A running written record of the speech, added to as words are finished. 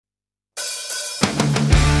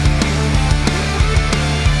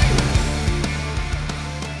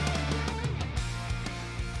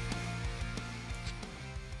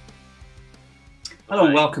Hello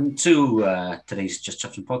and welcome to today's Just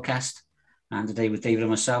Chopping podcast. And today with David and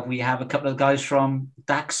myself, we have a couple of guys from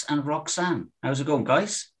Dax and Roxanne. How's it going,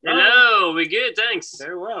 guys? Hello, we're good, thanks.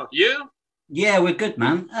 Very well. You? Yeah, we're good,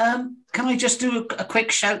 man. Can I just do a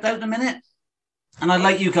quick shout out in a minute? And I'd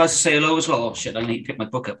like you guys to say hello as well. Oh, shit, I need to pick my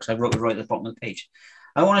book up because I wrote it right at the bottom of the page.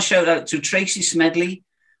 I want to shout out to Tracy Smedley,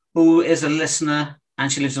 who is a listener and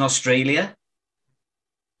she lives in Australia.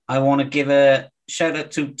 I want to give a shout out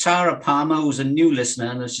to Tara Palmer, who's a new listener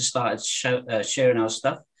and has just started sharing our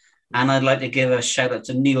stuff. And I'd like to give a shout out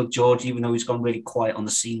to Neil George, even though he's gone really quiet on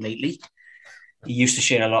the scene lately. He used to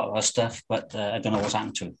share a lot of our stuff, but I don't know what's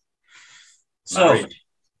happened to him. So,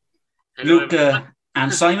 Luke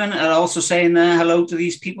and Simon are also saying hello to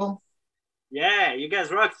these people. Yeah, you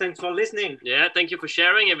guys rock. Thanks for listening. Yeah, thank you for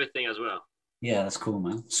sharing everything as well. Yeah, that's cool,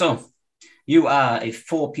 man. So, you are a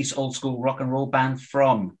 4-piece old school rock and roll band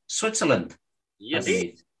from Switzerland. Yes.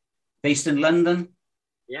 Based in London?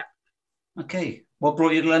 Yeah. Okay. What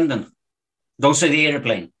brought you to London? Don't say the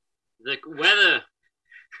airplane. The weather.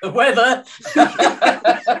 The weather?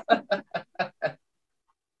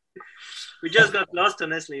 We just got lost,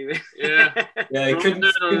 honestly. Yeah. Yeah, you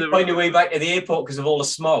couldn't find your way back to the airport because of all the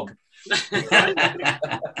smog.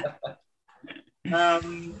 Now,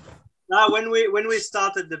 when we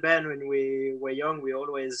started the band, when we were young, we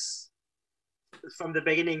always, from the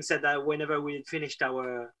beginning, said that whenever we finished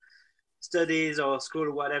our studies or school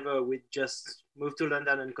or whatever, we'd just move to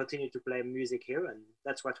London and continue to play music here, and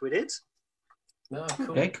that's what we did. Oh,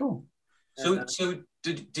 cool. Okay, cool. So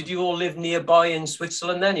did you all live nearby in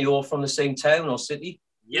Switzerland then? Are you all from the same town or city?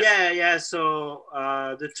 Yep. Yeah. So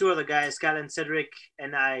the two other guys, Cal and Cedric,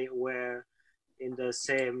 and I were in the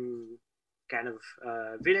same kind of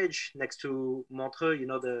village next to Montreux. You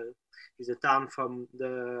know, is a town from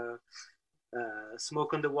the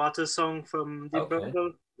Smoke on the Water song from Deep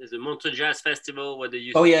Purple. There's a Montreux Jazz Festival where they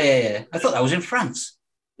used yeah. I thought that was in France.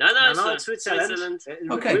 No, it's Switzerland.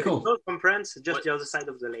 Okay, cool. Not from France, just the other side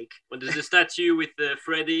of the lake. Well, there's a statue with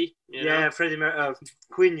Freddie. Freddie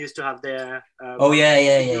Queen used to have their.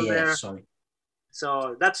 Yeah. Sorry.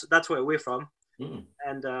 So that's where we're from.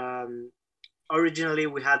 And originally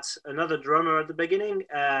we had another drummer at the beginning,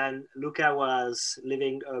 and Luca was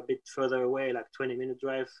living a bit further away, like 20-minute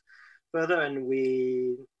drive further, and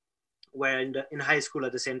we were in high school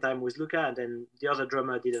at the same time with Luca, and then the other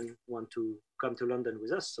drummer didn't want to come to London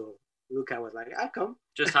with us, so Luca was like, I'll come.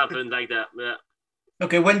 Just happened like that, yeah.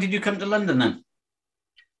 Okay, when did you come to London then?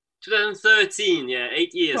 2013,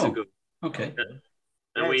 8 years ago. Okay.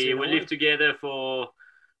 And we lived together for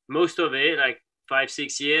most of it, like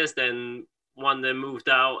 5-6 years, then one then moved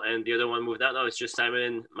out and the other one moved out. Now it's just Simon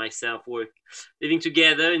and myself living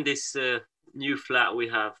together in this new flat we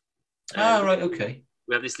have. Right, okay.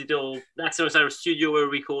 We have this little, that's our studio where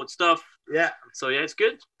we record stuff. Yeah. So it's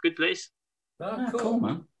good place. Oh, Cool,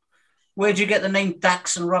 man. Where'd you get the name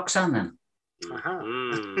Dax and Roxanne then?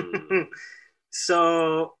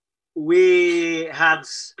 So we had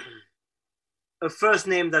a first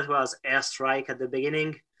name that was Airstrike at the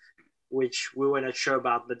beginning, which we were not sure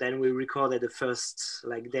about, but then we recorded the first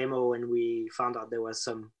demo and we found out there was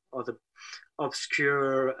some other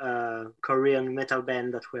obscure Korean metal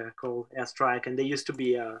band that were called Airstrike, and they used to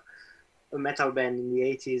be a metal band in the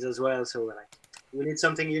 80s as well, so we're like, we need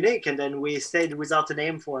something unique, and then we stayed without a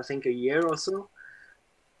name for I think a year or so,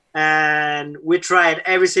 and we tried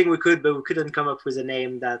everything we could, but we couldn't come up with a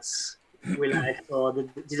name that's we liked or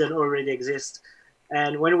that didn't already exist.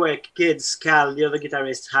 And when we were kids, Cal, the other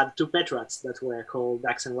guitarist, had 2 pet rats that were called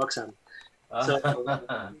Dax and Roxanne. So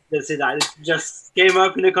that's it. It just came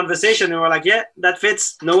up in a conversation, and we're like, yeah, that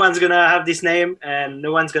fits. No one's gonna have this name, and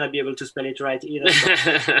no one's gonna be able to spell it right either. So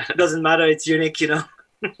it doesn't matter. It's unique,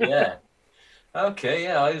 Yeah. Okay.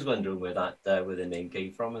 Yeah, I was wondering where the name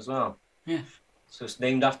came from as well. Yeah. So it's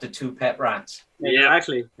named after 2 pet rats. Yeah,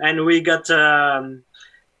 exactly. And we got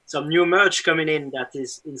some new merch coming in that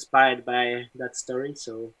is inspired by that story.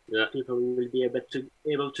 So people will be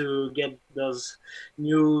able to get those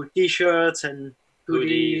new T-shirts and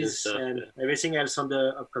hoodies and everything else on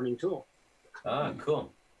the upcoming tour.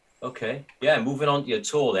 Cool. Okay. Yeah, moving on to your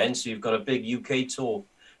tour then. So you've got a big UK tour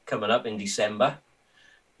coming up in December.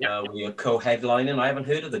 Where you're co-headlining. I haven't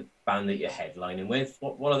heard of the band that you're headlining with.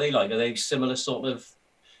 What are they like? Are they similar sort of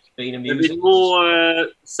being a music? A bit more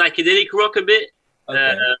psychedelic rock a bit.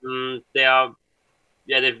 Okay.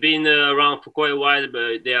 They've been around for quite a while,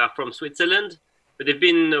 but they are from Switzerland. But they've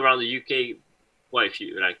been around the UK quite a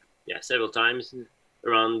few, several times.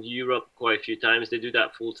 Around Europe quite a few times. They do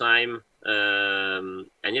that full time. And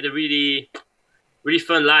they're really, really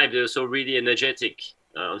fun live. They're also really energetic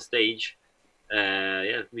on stage.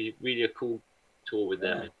 Really a cool tour with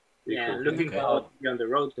them. Yeah, Cool. looking Okay. forward to be on the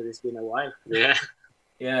road because it's been a while. Yeah.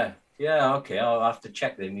 Yeah. Okay, I'll have to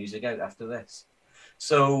check their music out after this.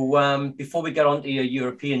 So before we get on to your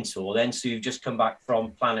European tour, then, so you've just come back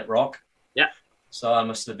from Planet Rock. Yeah. So that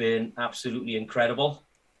must have been absolutely incredible.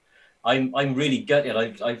 I'm really gutted.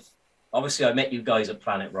 I've obviously I met you guys at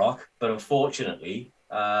Planet Rock, but unfortunately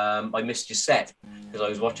I missed your set because I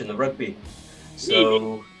was watching the rugby.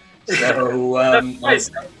 So yeah,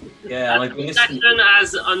 and I've been listening.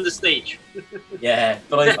 As on the stage. Yeah,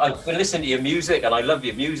 but I've been listening to your music and I love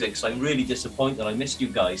your music, so I'm really disappointed I missed you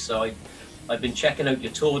guys. So I've been checking out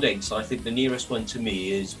your tour dates. I think the nearest one to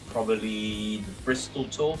me is probably the Bristol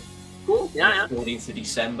tour. Cool. Yeah. 14th of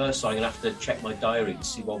December. So I'm gonna have to check my diary to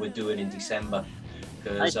see what we're doing in December,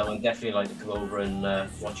 because I'd definitely like to come over and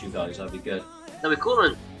watch you guys. That'd be good. That'd be cool,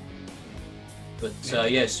 man. But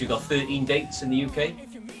yes, you got 13 dates in the UK.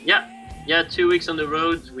 Yeah, 2 weeks on the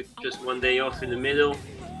road with just 1 day off in the middle.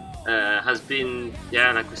 Has been,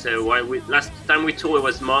 like we said, last time we toured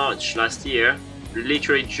was March last year.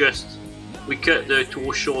 Literally we cut the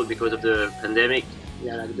tour short because of the pandemic.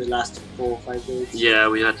 Yeah, like the last 4 or 5 days. Yeah,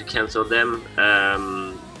 we had to cancel them.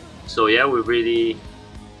 So yeah, we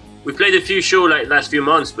played a few shows like last few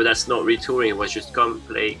months, but that's not re-touring. It was just come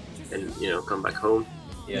play and come back home.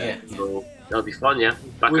 Yeah. So that'll be fun. Yeah.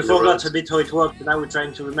 Back We on the forgot road. a bit how it worked. Now we're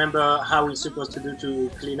trying to remember how we're supposed to do to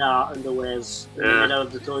clean our underwears in the middle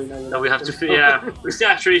of the tour. Now we have to. We're still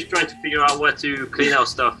actually trying to figure out where to clean our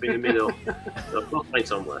stuff in the middle. So we'll find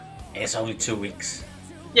somewhere. It's only 2 weeks.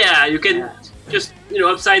 Yeah, you can just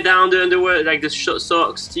upside down the underwear, like the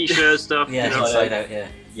socks, t-shirts, stuff. Yeah, inside out. Yeah.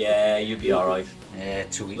 Yeah, you'll be all right. Yeah,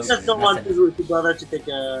 2 weeks. Just don't want to bother to take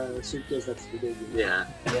a suitcase that's ridiculous. Yeah.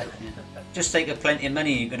 Yeah. Just take plenty of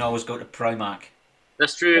money. You can always go to Primark.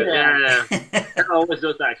 That's true. Yeah. Yeah. I always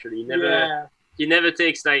does that, actually. He never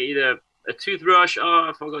takes like either a toothbrush. Oh,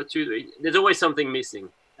 I forgot a toothbrush. There's always something missing.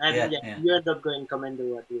 And you end up going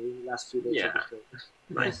commando at the last few days of the show.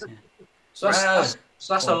 Nice. So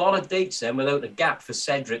that's a lot of dates then, without a gap for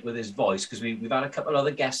Cedric with his voice, because we've had a couple of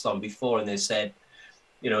other guests on before, and they said,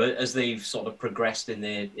 as they've sort of progressed in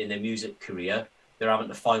their music career, they're having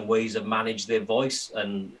to find ways to manage their voice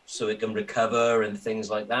and so it can recover and things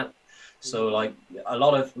like that. So like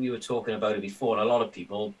we were talking about it before, and a lot of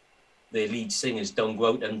people, their lead singers don't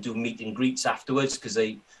go out and do meet and greets afterwards because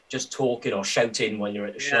they just talking or shouting when you're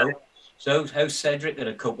at the show. So how's Cedric going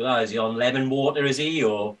to cope with that? Is he on lemon water, is he,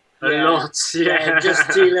 or? A lot,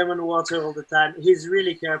 just tea, lemon water all the time. He's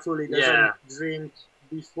really careful. He doesn't drink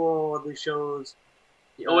before the shows.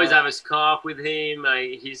 He always have a scarf with him.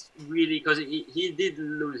 He's really, because he did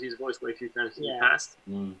lose his voice quite a few times in the past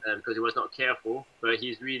because he was not careful. But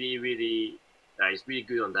he's really, really, he's really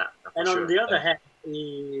good on that. And on the other hand,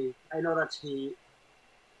 I know that he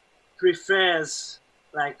prefers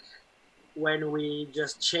like when we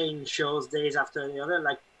just change shows days after the other.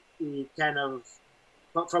 Like he kind of.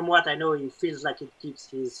 But from what I know, he feels like it keeps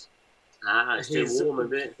his warm a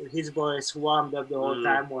bit. His voice warmed up the whole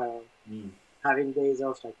time while having days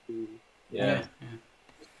off. Like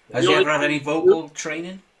Has he ever had any vocal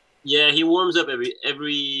training? Yeah, he warms up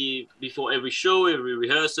every before every show, every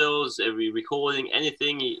rehearsals, every recording,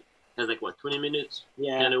 anything. He has 20 minutes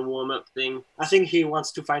kind of warm up thing. I think he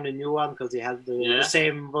wants to find a new one because he had the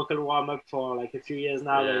same vocal warm up for a few years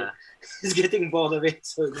now. Yeah. He's getting bored of it.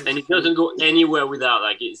 So and he doesn't go anywhere without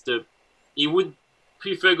he would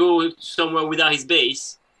prefer go somewhere without his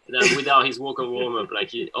bass than without his vocal warm up.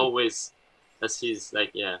 He always, that's his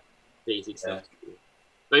basic stuff.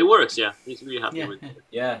 But it works. Yeah, he's really happy with it.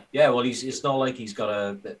 Yeah. Well, it's not like he's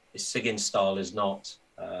got his singing style is not.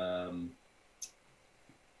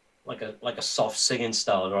 Like a soft singing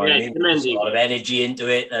style, right? There's a lot of energy into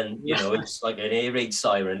it, and it's like an air raid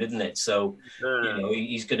siren, isn't it? So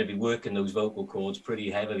he's going to be working those vocal cords pretty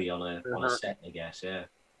heavily on a set, I guess. Yeah.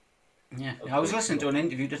 Yeah, I was listening to an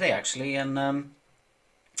interview today actually, and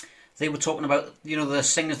they were talking about the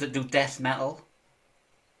singers that do death metal,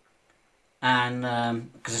 and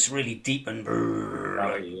because it's really deep and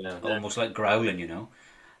almost like growling,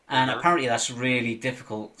 and apparently that's a really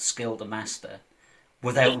difficult skill to master.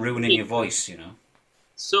 Without ruining your voice,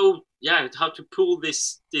 So how to pull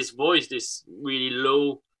this voice, this really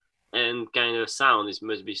low and kind of sound, this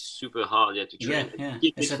must be super hard. You have to train. Yeah.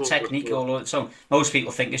 It's a technique all on its own. Most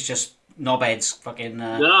people think it's just knobheads fucking.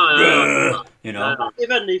 No.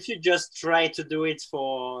 Even if you just try to do it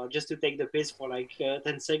just to take the piss for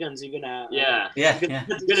 10 seconds, you're gonna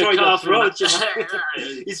destroy your throat.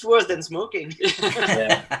 It's worse than smoking.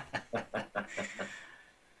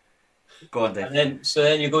 Go on, Dave. And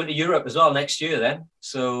then you're going to Europe as well next year then.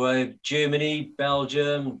 So Germany,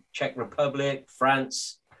 Belgium, Czech Republic,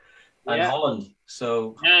 France, and Holland.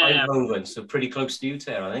 So Eindhoven, so pretty close to you,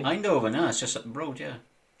 Tara, I think. Eindhoven, no, it's just up the road, yeah.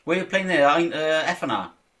 Where are you playing there?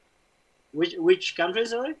 FNR? Which country,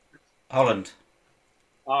 sorry? Holland.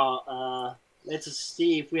 Let's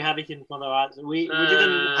see if we have it in front of us. We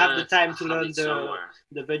didn't have the time to learn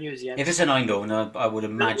the venues yet. If it's in Eindhoven, I would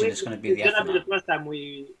imagine it's going to be the FNR. It's going to be the first time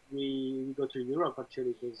we go to Europe,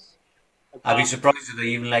 actually. I'd be surprised if they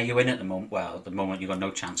even let you in at the moment. Well, at the moment, you've got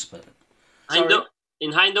no chance, but...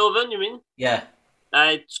 In Eindhoven, you mean? Yeah.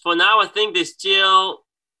 For now, I think they still...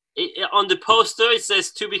 on the poster, it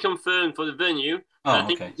says to be confirmed for the venue. I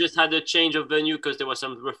think they just had a change of venue because there was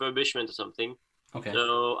some refurbishment or something. Okay.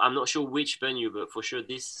 So I'm not sure which venue, but for sure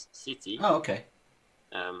this city. Oh, okay.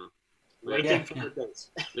 Waiting for the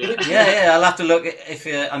dates. Yeah. I'll have to look if.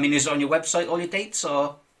 Is it on your website all your dates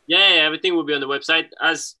or? Yeah, everything will be on the website.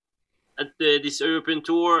 As at this European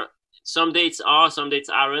tour, some dates are, some dates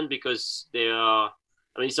aren't because they are.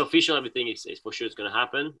 I mean, it's official. Everything is for sure it's going to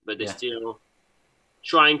happen, but they're still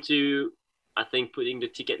trying to. I think putting the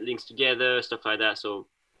ticket links together, stuff like that. So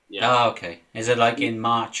yeah. Oh, okay. Is it like in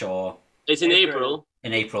March or? It's in April.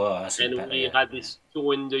 In April, and we had this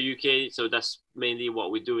tour in the UK, so that's mainly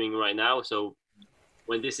what we're doing right now. So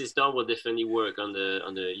when this is done, we'll definitely work on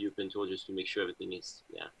the European tour just to make sure everything is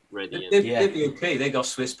ready. They'd be okay. They got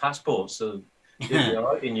Swiss passports, so they'd be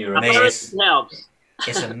all right in Europe. It helps.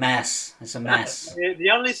 It's a mess. It's a mess.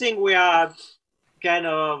 The only thing we are kind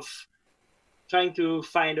of trying to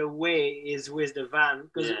find a way is with the van,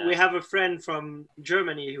 because we have a friend from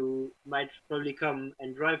Germany who might probably come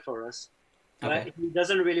and drive for us. But he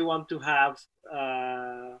doesn't really want to have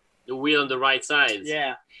the wheel on the right side.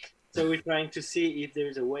 Yeah. So we're trying to see if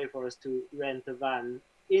there's a way for us to rent a van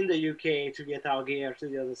in the UK to get our gear to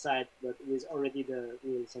the other side, but with already the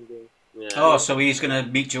wheels on the... Yeah. Oh, so he's going to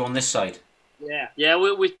meet you on this side? Yeah. Yeah,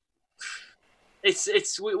 we're really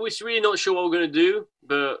not sure what we're going to do,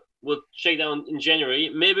 but we'll check that in January.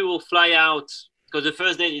 Maybe we'll fly out, because the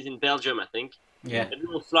first date is in Belgium, I think. Yeah. Maybe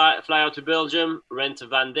we'll fly out to Belgium, rent a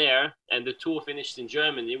van there, and the tour finished in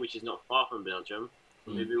Germany, which is not far from Belgium.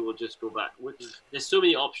 Maybe we'll just go back. There's so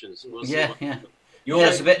many options. We'll see. You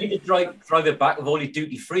need to drive it back with all your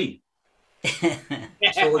duty free.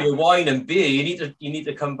 So all your wine and beer, you need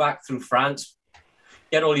to come back through France,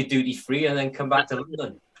 get all your duty free, and then come back to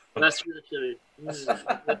London. That's true, actually.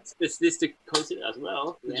 It's this to consider as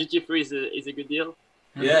well. The duty free is a good deal.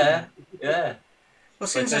 Yeah. Well,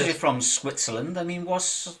 since you're from Switzerland, I mean,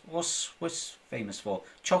 what's Swiss famous for?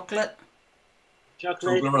 Chocolate,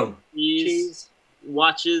 cheese,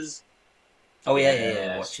 watches. Oh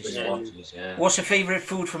yeah, watches. Yeah. What's your favourite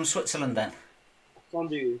food from Switzerland then?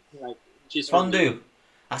 Fondue, like cheese fondue.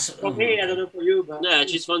 For me, I don't know for you, but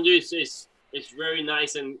cheese fondue is very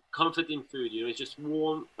nice and comforting food. You know, it's just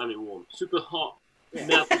warm, super hot,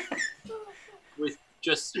 melt with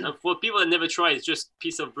just for people that never tried, it's just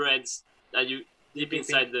piece of breads that you dip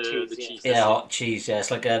inside the cheese. Yeah, hot cheese. Yeah,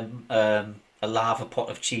 it's like a lava pot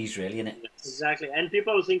of cheese, really, isn't it? Exactly, and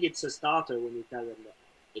people think it's a starter when you tell them that.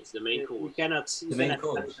 It's the main course. You cannot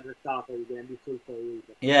have it as a starter. You're going to be full for a week.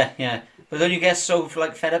 Yeah. But don't you get so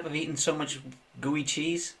fed up of eating so much gooey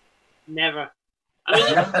cheese? Never. I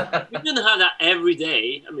mean, you don't have that every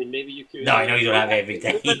day. I mean, maybe you could. No, I know you don't have it every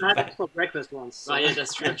day. You had it for breakfast once. So. Oh, yeah,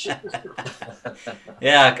 that's true.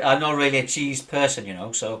 Yeah, I'm not really a cheese person, you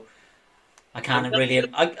know, so I can't really.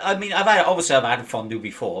 I mean, I've had fondue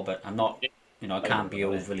before, but I'm not. You know, I can't be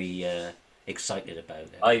overly excited about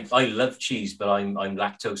it. I love cheese, but I'm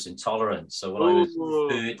lactose intolerant. So when I was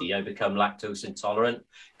 30, I become lactose intolerant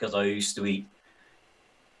because I used to eat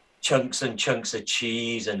chunks and chunks of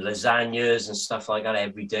cheese and lasagnas and stuff like that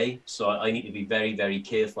every day. So I need to be very, very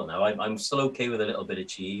careful now. I'm still okay with a little bit of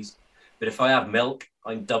cheese, but if I have milk,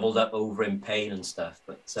 I'm doubled up over in pain and stuff.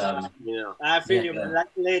 But I feel you. Like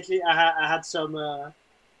lately, I had some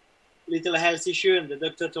little health issue, and the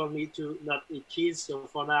doctor told me to not eat cheese. So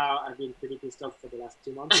for now, I've been pretty pissed off for the last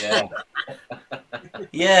 2 months. Yeah.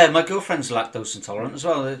 Yeah, my girlfriend's lactose intolerant as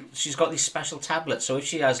well. She's got these special tablets. So if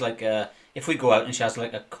she has if we go out and she has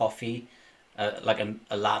like a coffee, like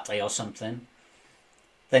a latte or something,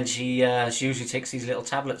 then she usually takes these little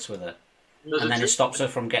tablets with her, and then it stops her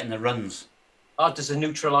from getting the runs. Oh, does it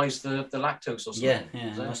neutralise the lactose or something?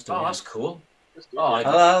 Yeah, that's cool. Oh,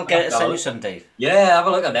 I'll get it to send you some, Dave. Yeah, have a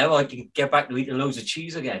look at them. I can get back to eating loads of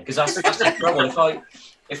cheese again, because that's the trouble.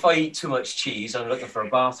 If I eat too much cheese, I'm looking for a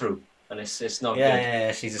bathroom, and it's not good.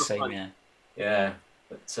 Yeah, she's the same. Yeah.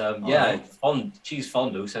 But cheese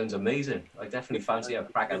fondue sounds amazing. I definitely fancy a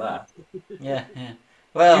crack of that. Yeah.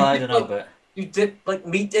 Well, I don't know, but You dip like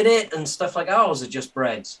meat in it and stuff like that, or is it just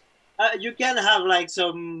breads? You can have like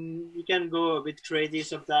some. You can go a bit crazy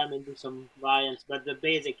sometimes and do some variants, but the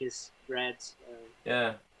basic is breads.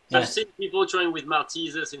 Yeah. So Yeah. I've seen people trying with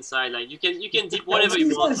Maltesers inside. Like you can dip whatever you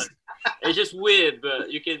want. Maltesers? Like, it's just weird,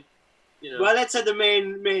 but you can, you know. Well, let's say the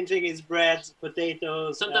main thing is bread,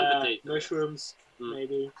 potatoes, Sometimes potato. mushrooms, Mm.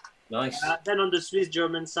 maybe. Nice. Then on the Swiss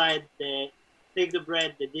German side, they take the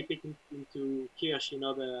bread, they dip it into kirsch,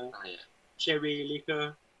 the Ah, yeah. cherry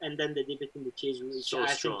liquor, and then they dip it in the cheese, which So I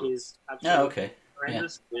strong. think is absolutely oh, okay.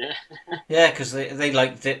 horrendous. Yeah. Yeah, because they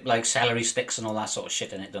like dip like celery sticks and all that sort of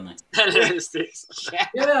shit in it, don't they? Sticks.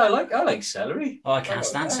 Yeah, I like celery. Oh, I can't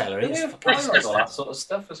stand celery. It's Yeah, fucking I like all that sort of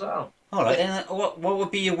stuff as well. All right, and what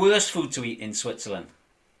would be your worst food to eat in Switzerland?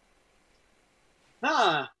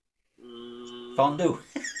 Ah, Mm, Fondue.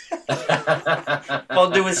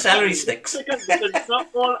 Fondue with celery sticks. because not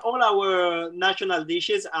all our national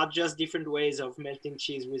dishes are just different ways of melting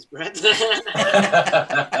cheese with bread.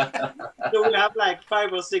 So we have like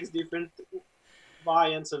 5 or 6 different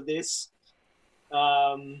variants of this.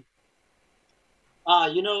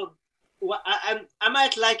 I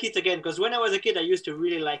might like it again because when I was a kid, I used to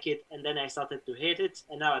really like it, and then I started to hate it,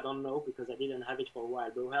 and now I don't know because I didn't have it for a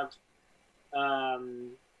while. But we have, how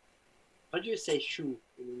do you say choux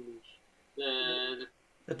in English? the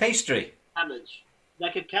The pastry. cabbage.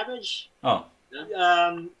 Like a cabbage? Oh,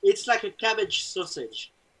 It's like a cabbage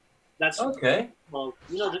sausage. That's Okay. well,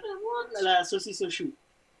 What? la saucisse au choux.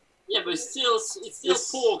 Yeah, but it's still It's-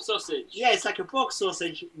 pork sausage. Yeah, it's like a pork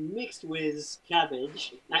sausage mixed with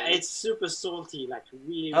cabbage. It's super salty, like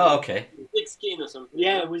really. oh, okay. Thick skin or something.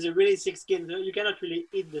 Yeah, with a really thick skin. So you cannot really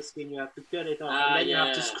eat the skin. You have to cut it off, and then you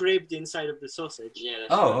have to yeah. scrape the inside of the sausage. Yeah.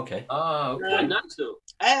 That's Oh, right. okay. Ah, Quite okay. nice though.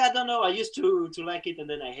 I don't know. I used to like it, and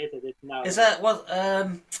then I hated it. Now Is that what?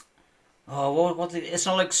 Oh, what? It's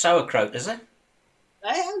not like sauerkraut, is it?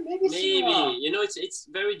 maybe Maybe similar. it's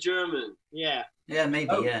very German. Yeah. Yeah, maybe.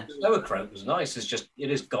 Oh, Yeah. sauerkraut was nice. It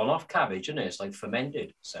is gone off cabbage, isn't it? It's like fermented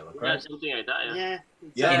Yeah, sauerkraut. something like that. Yeah. Yeah.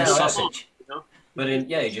 Yeah, In a I like sausage. But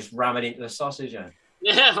you just ram it into the sausage, yeah.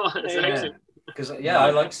 Yeah. Well, it's Yeah. actually- Because I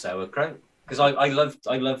like sauerkraut. Because I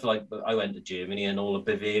love like I went to Germany and all the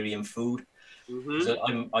Bavarian food. Mhm. So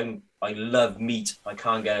I love meat. I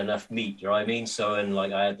can't get enough meat. You know what I mean? So and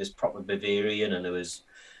like I had this proper Bavarian, and there was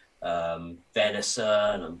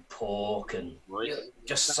venison and pork and Right.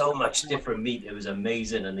 just so much different meat. It was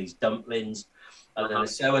amazing, and these dumplings, and then the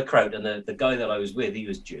sauerkraut. And the guy that I was with, he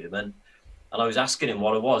was German, and I was asking him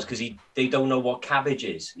what it was because they don't know what cabbage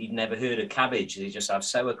is. He'd never heard of cabbage. They just have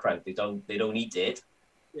sauerkraut. They don't eat it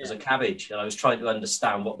as a cabbage. And I was trying to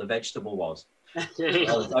understand what the vegetable was.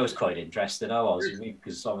 I was quite interested. I was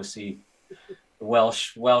because obviously the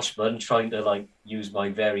Welshman trying to like use my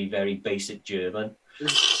very very basic German.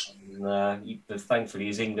 And, thankfully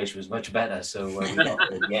his English was much better, so we got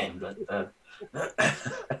there in the end. But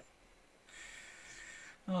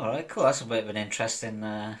All right, cool. That's a bit of an interesting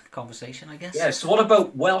conversation, I guess. yeah. So what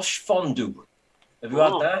about Welsh fondue? Have you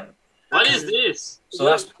had Oh. that? What is this? So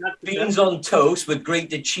that's beans on toast with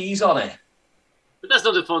grated cheese on it. But that's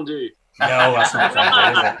not a fondue. No, that's not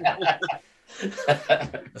fondue, is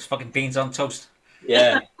it? There's fucking beans on toast.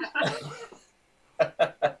 Yeah.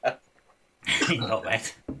 Not bad.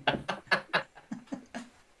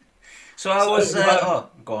 So I was.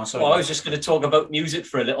 Go on. Sorry. Well, I was just going to talk about music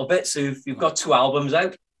for a little bit. So you've got 2 albums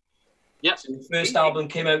out. Yep. So the first album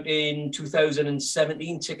came out in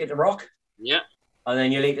 2017, Ticket to Rock, Yeah. and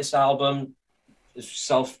then your latest album is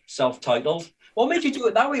self-titled. What made you do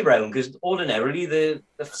it that way round? Because ordinarily the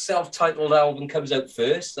self-titled album comes out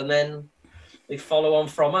first, and then they follow on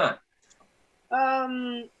from that.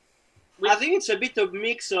 I think it's a bit of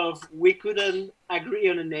mix of we couldn't agree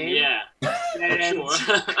on a name. Yeah. And,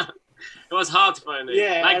 Sure. It was hard to find a name.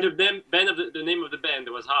 Yeah, Like and- the name of the band,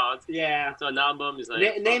 it was hard. Yeah. So an album is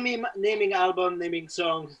like Naming album, naming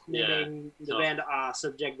songs, Yeah. naming the So- band are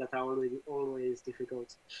subjects that are always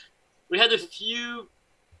difficult. we had a few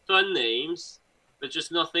fun names, but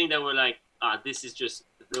just nothing that were like, this is just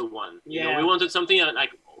the one. You know, Yeah. we wanted something that,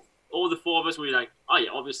 like all the 4 of us were like, oh yeah,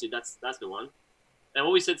 obviously that's the one. And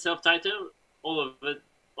when we said self-titled, all of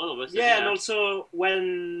us. Yeah, and also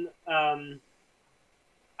when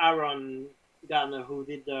Aaron Garner, who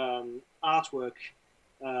did the artwork,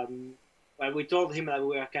 well, we told him that we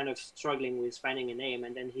were kind of struggling with finding a name,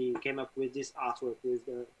 and then he came up with this artwork with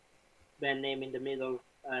the band name in the middle,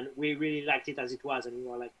 and we really liked it as it was, and we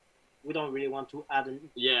were like, we don't really want to add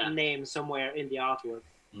a name somewhere in the artwork,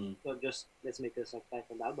 so just let's make a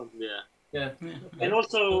self-titled album. Yeah. Yeah. And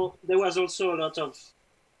also, there was also a lot of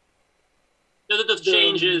The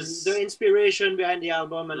changes. the inspiration behind the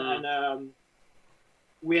album, and, Mm. and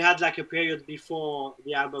we had like a period before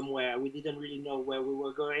the album where we didn't really know where we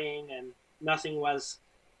were going, and nothing was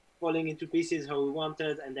falling into pieces how we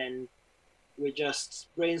wanted, and then we just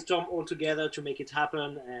brainstormed all together to make it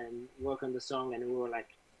happen and work on the song, and we were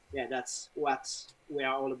like, yeah, that's what we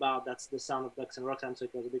are all about. That's the sound of Ducks and Roxanne. So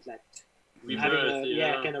it was a bit like having Rebirth,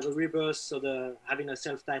 yeah. kind of a rebirth. So having a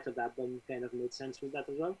self-titled album kind of made sense with that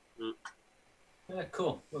as well. Yeah,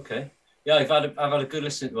 cool. Okay. Yeah, I've had a good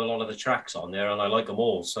listen to a lot of the tracks on there, and I like them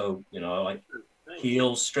all. So like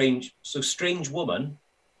Heel, Strange. So Strange Woman.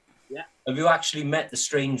 Yeah. Have you actually met the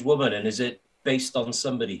Strange Woman, and is it based on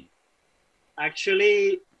somebody?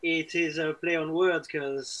 Actually, it is a play on words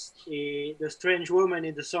because the strange woman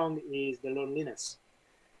in the song is the loneliness.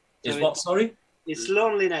 Is So what? Sorry. It's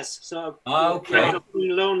loneliness. So Okay. kind of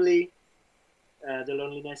being lonely. The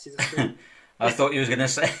loneliness is a thing. I thought you was going to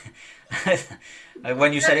say,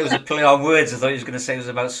 when you said it was a play on words, I thought you was going to say it was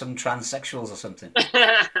about some transsexuals or something.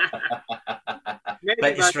 Maybe,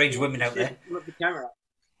 Like the but strange women out there. With the camera.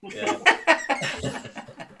 Yeah.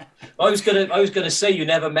 I was gonna say you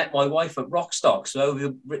never met my wife at Rockstock, so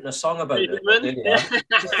you've written a song about it. There you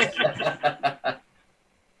are.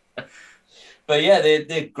 But yeah,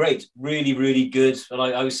 they're great, really, really good. And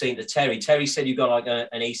I was saying to Terry said you got like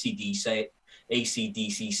an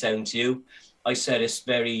AC/DC sound to you. I said it's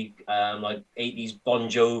very like 80s Bon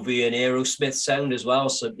Jovi and Aerosmith sound as well.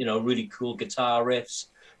 So really cool guitar riffs,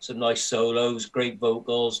 some nice solos, great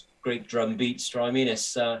vocals, great drum beats. You know what I mean,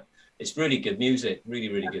 it's really good music, really,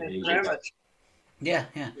 really good Thank you music. very much. Yeah,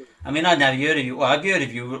 yeah. I mean, I'd never heard of you. Well, I've heard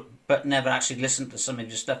of you, but never actually listened to some of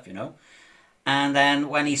your stuff, And then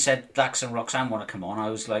when he said Dax and Roxanne want to come on, I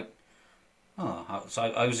was like, oh. So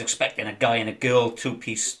I was expecting a guy and a girl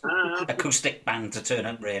two-piece acoustic band to turn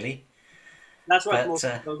up, really. That's what But most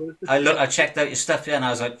people do. I checked out your stuff, and I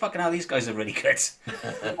was like, fucking hell, these guys are really good.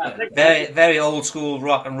 Very, very old school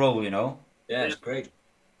rock and roll, Yeah, it's great.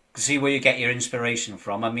 See where you get your inspiration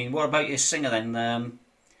from. I mean, what about your singer then?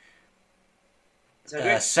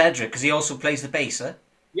 Cedric, because he also plays the bass, huh?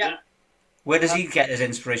 Yeah. Where does he get his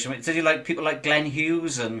inspiration? Does he like people like Glenn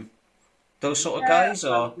Hughes and those sort of guys,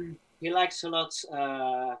 or? He likes a lot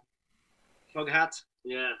Foghat,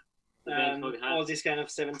 Yeah. The band Foghat. all these kind of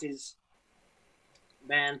 70s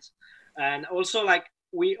bands. And also, like,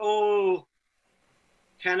 we all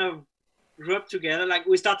kind of grew up together. Like,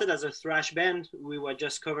 we started as a thrash band. We were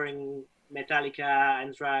just covering Metallica,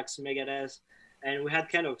 Anthrax, Megadeth, and we had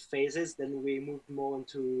kind of phases. Then we moved more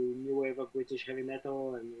into new wave of British heavy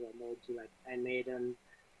metal, and we were more to like Iron Maiden,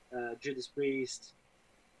 Judas Priest.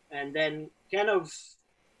 And then kind of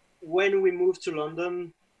when we moved to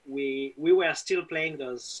London, we were still playing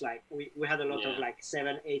those, like, we had a lot of like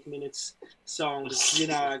 7-8 minutes songs,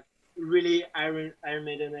 like really Iron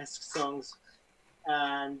Maiden-esque songs.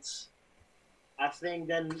 And I think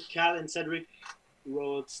then Carl and Cedric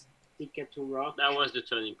wrote Ticket to Rock. That was the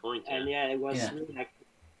turning point. And it was really like,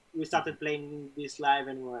 we started playing this live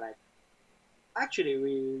and we were like, actually,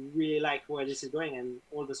 we really like where this is going, and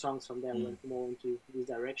all the songs from there went more into this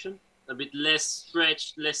direction. A bit less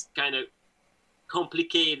stretched, less kind of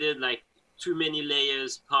complicated, like too many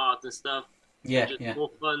layers, parts and stuff. Yeah, just yeah. more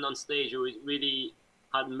fun on stage. We really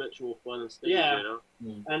had much more fun on stage. Yeah.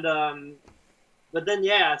 And but then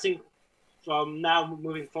I think from now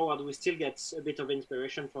moving forward, we still get a bit of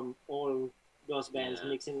inspiration from all those bands,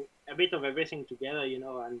 mixing a bit of everything together,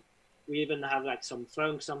 and we even have like some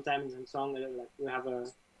funk sometimes and song. Like we have a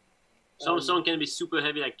some song can be super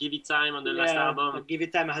heavy, like Give It Time on the last album. Give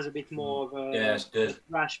It Time has a bit more of a it's good.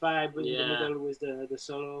 thrash vibe in the middle with the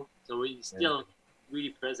solo. So we still really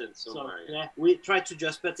present somewhere. So we try to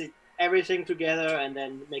just put everything together and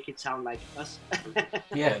then make it sound like us.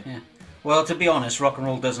 Yeah. Well, to be honest, rock and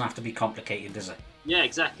roll doesn't have to be complicated, does it? Yeah,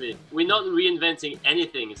 exactly. We're not reinventing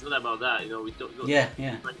anything. It's not about that. We don't Yeah.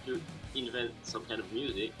 try to invent some kind of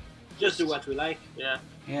music. Just do what we like. Yeah.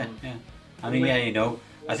 I mean,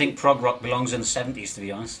 I think prog rock belongs in the 70s, to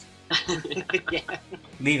be honest.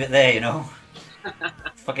 Leave it there,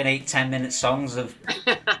 Fucking 8-10 minute songs of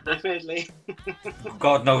Definitely.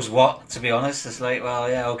 God knows what, to be honest. It's like, well,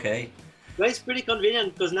 yeah, okay. But it's pretty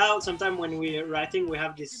convenient because now sometimes when we're writing, we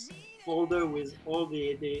have this folder with all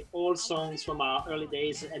the old songs from our early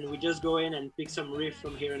days, and we just go in and pick some riff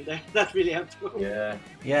from here and there. That really helps.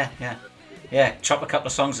 Yeah, chop a couple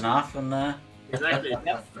of songs in half and... Exactly. You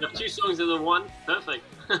have 2 songs in the one. Perfect.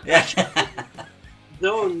 Yeah.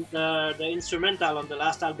 Though the instrumental on the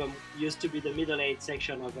last album used to be the middle 8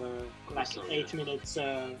 section of like 8 minutes.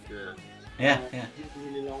 Yeah.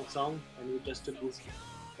 Really long song, and we just took this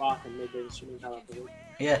part and made the instrumental out of it.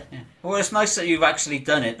 Yeah, yeah. Well, it's nice that you've actually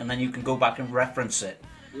done it, and then you can go back and reference it,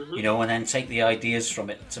 Mhm. you know, and then take the ideas from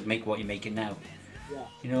it to make what you're making now. Yeah.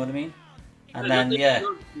 You know what I mean? And Yeah, then, nothing yeah,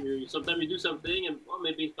 wrong. Sometimes you do something, and well,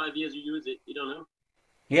 maybe in 5 years you use it. You don't know.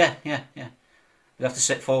 yeah. You have to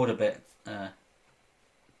sit forward a bit.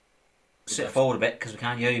 Sit forward a bit because we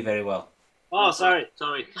can't hear you very well. Oh, sorry.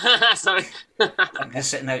 Sorry. Sorry. Like just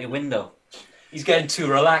sitting out your window. He's getting too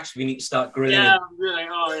relaxed. We need to start grilling Yeah, him. I'm like,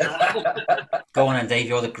 oh yeah. Go on then, Dave.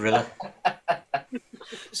 You're the griller.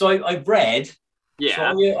 So I've read. So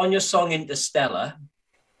Yeah. on your song Interstellar,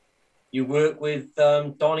 you work with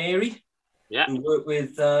Don Airey. Yeah. You work with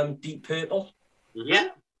Deep Purple. Mhm. Yeah.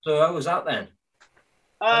 So how was that then?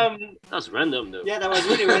 That's random though. Yeah, that was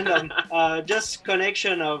really random. Just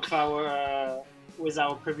connection of our with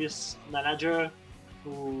our previous manager,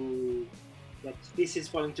 who got pieces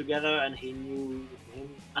falling together, and he knew him.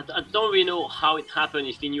 I don't really know how it happened.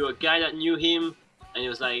 If he knew a guy that knew him, and he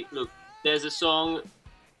was like, "Look, there's a song.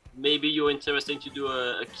 Maybe you're interested to do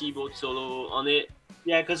a keyboard solo on it."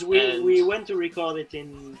 Yeah, because we went to record it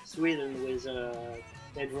in Sweden with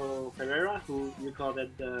Pedro Ferreira, who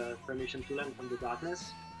recorded Permission to Learn from the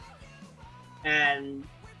Darkness. And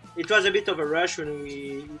it was a bit of a rush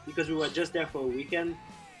because we were just there for a weekend,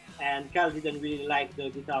 and Carl didn't really like the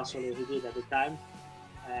guitar solo he did at the time,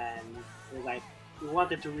 and he was like, we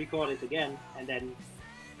wanted to record it again, and then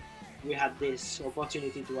we had this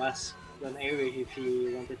opportunity to ask Don Airey if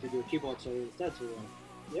he wanted to do a keyboard solo instead. So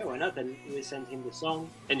yeah, why not? And we sent him the song,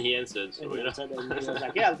 And he answered. So, and he you know. answered, and he was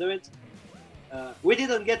like, yeah, I'll do it. We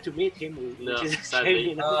didn't get to meet him, which No, is a sadly. shame,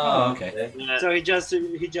 you know. Oh, okay. Yeah. So he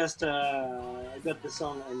just got the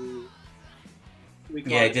song and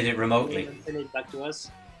recorded Yeah, he did it remotely. and sent it back to us.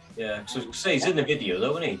 Yeah. So say he's in the video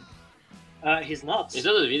though, isn't he? He's not. It's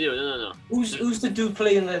not a video. No. Who's the dude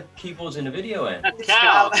playing the keyboards in the video? Eh? That's It's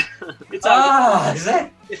Cal. Cal. It's our, Is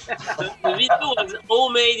it? the video was all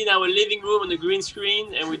made in our living room on the green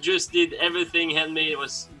screen, and we just did everything handmade. It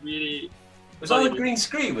was really Was that on the green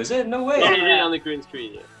screen? Was it? No way. really on the green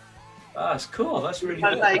screen. Yeah. Ah, that's cool. That's really It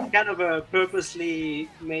was good. like kind of a purposely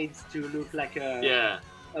made to look like Yeah.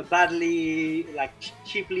 a badly, like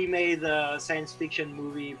cheaply made science fiction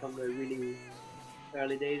movie from the really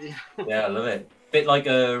early days. Yeah, I love it. Bit like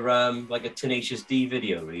a Tenacious D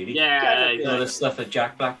video, really. Yeah. Yeah. You know the stuff that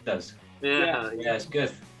Jack Black does. Yeah. Yeah, it's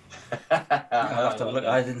good. I'll have to look.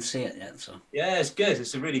 I didn't see it yet, so. Yeah, it's good.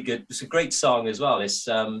 It's a really good. It's a great song as well. It's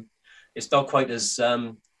not quite as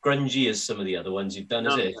grungy as some of the other ones you've done,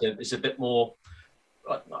 is No. it? It's a bit more.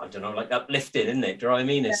 I don't know, like uplifting, isn't it? Do you know what I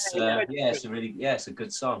mean? It's it's a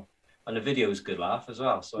good song, and the video is a good laugh as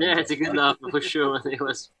well. So Yeah, it's a good laugh for sure. It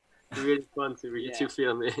was really fun to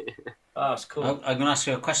film it. Oh, it's cool. I'm going to ask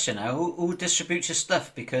you a question now. Who distributes your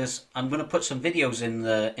stuff? Because I'm going to put some videos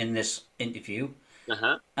in this interview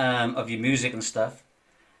Uh-huh. of your music and stuff,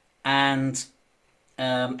 and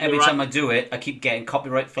every Right. time I do it, I keep getting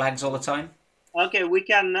copyright flags all the time. Okay, we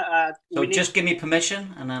can. So we need- just give me permission,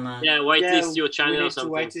 and then Yeah, whitelist your channel we or need to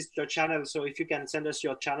something. whitelist your channel. So if you can send us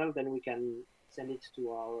your channel, then we can send it to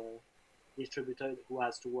our distributor who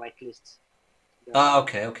has to whitelist the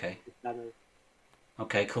okay, channel.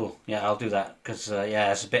 okay, cool. Yeah, I'll do that because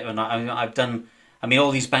it's a bit of an. I've done. I mean,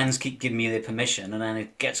 all these bands keep giving me their permission, and then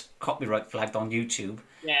it gets copyright flagged on YouTube,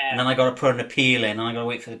 Yeah. and then I got to put an appeal in, and I got to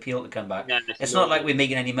wait for the appeal to come back. Yeah, It's not like we're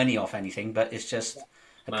making any money off anything, but it's just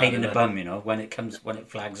a pain in the Man, bum, you know, when it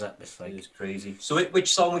flags up. It's like It's crazy. So,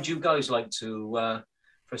 which song would you guys like to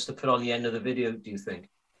for us to put on the end of the video? Do you think?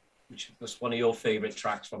 Which was one of your favorite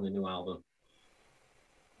tracks from the new album?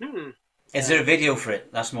 Is there a video for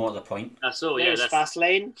it? That's more the point. So yeah, There's that's Fast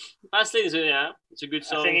Lane. Fastlane is it's a good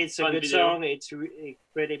song. I think it's a fun good video. song. It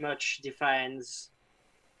pretty much defines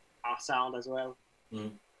our sound as well.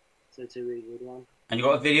 Mm. So it's a really good one. And you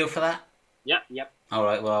got a video for that? Yep. All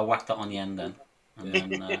right. Well, I'll whack that on the end then. And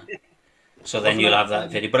then so then you'll have that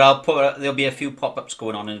video. But I'll put there'll be a few pop-ups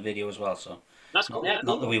going on in the video as well. So That's cool. Yeah.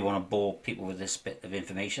 not that we want to bore people with this bit of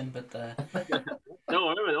information, but No,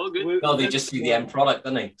 worry, all good. No, they just see the end product,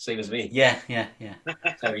 don't they? Same as me. yeah.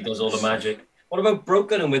 That's how he does all the magic. What about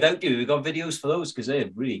Broken and Without You? We got videos for those because they're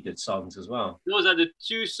really good songs as well. Those are the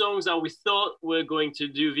two songs that we thought were going to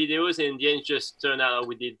do videos, and in the end, just turned out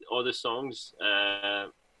we did other songs.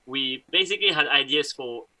 We basically had ideas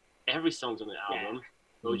for every song on the album,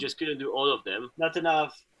 but we just couldn't do all of them. Not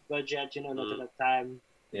enough budget, not enough time.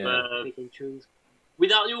 Yeah. We can choose.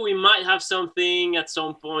 Without You, we might have something at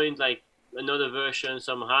some point, like another version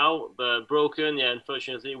somehow, but Broken,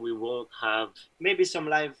 unfortunately, we won't have. Maybe some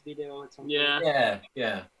live video at some point. Yeah,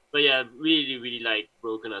 Yeah. but really, really like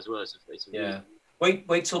Broken as well. It's a Yeah.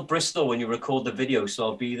 Wait till Bristol when you record the video, so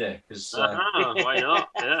I'll be there. Because Why not?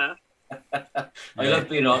 Yeah. I love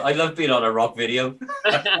being on a rock video.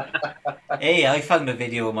 Hey, I found a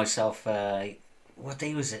video of myself. What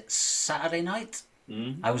day was it? Saturday night.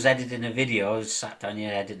 I was editing a video. I was sat down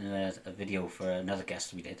here editing a video for another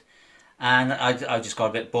guest we did, and I just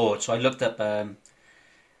got a bit bored, so I looked up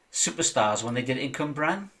Superstars when they did it in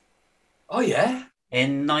Cwmbran. Oh yeah.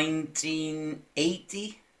 In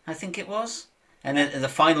 1980, I think it was, and then the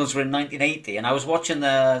finals were in 1980, and I was watching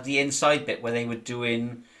the inside bit where they were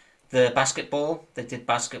doing the basketball. They did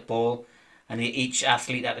basketball, and each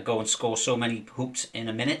athlete had to go and score so many hoops in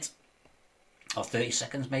a minute, or 30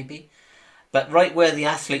 seconds maybe. But right where the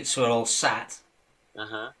athletes were all sat,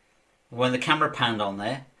 when the camera panned on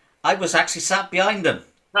there, I was actually sat behind them,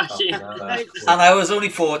 and I was only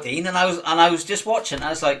 14, and I was just watching. I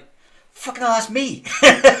was like, "Fucking hell, that's me!"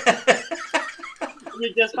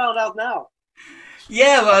 You just found out now.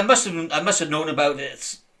 Yeah, well, I must have known about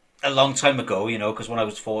it a long time ago, you know, because when I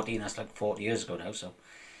was 14, that's like 40 years ago now. So,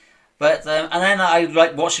 but and then I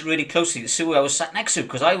watched it really closely to see who I was sat next to,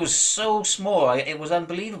 because I was so small. It was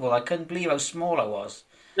unbelievable. I couldn't believe how small I was.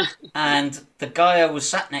 And the guy I was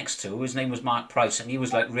sat next to, his name was Mark Price, and he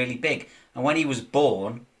was like really big. And when he was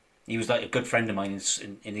born, he was like a good friend of mine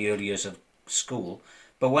in the early years of school.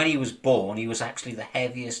 But when he was born, he was actually the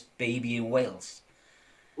heaviest baby in Wales.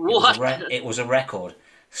 It was a record.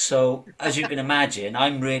 So, as you can imagine,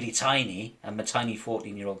 I'm really tiny. I'm a tiny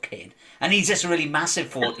 14-year-old kid. And he's just a really massive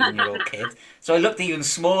 14-year-old kid. So I looked even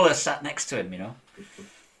smaller sat next to him, you know.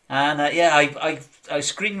 And I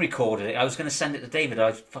screen recorded it. I was going to send it to David.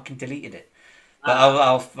 I fucking deleted it. But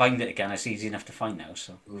I'll find it again. It's easy enough to find now.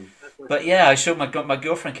 So, but yeah, I showed my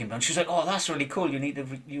girlfriend came down. She was like, "Oh, that's really cool. You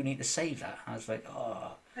need to save that." I was like,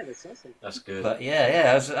 "Oh, that's awesome. That's good." But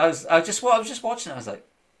yeah, I was just watching it. I was like,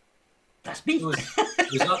 "That's me." Was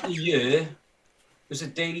that the year? Was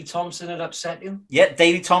it Daley Thompson that upset you? Yeah,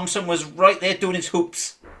 Daley Thompson was right there doing his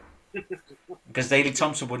hoops, because Daley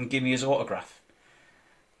Thompson wouldn't give me his autograph.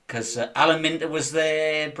 Because Alan Minter was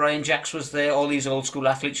there, Brian Jacks was there, all these old school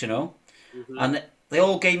athletes, you know. And they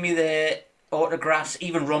all gave me their autographs.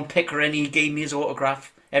 Even Ron Pickering, he gave me his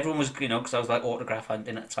autograph. Everyone was, you know, because I was like autograph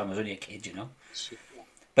hunting at the time. I was only a kid, you know.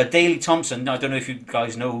 But Daley Thompson, I don't know if you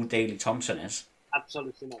guys know who Daley Thompson is.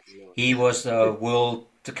 Absolutely not. He was the world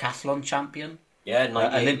decathlon champion. Yeah,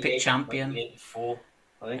 Olympic champion. 1984,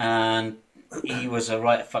 I think. And he was a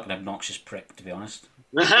right fucking obnoxious prick, to be honest.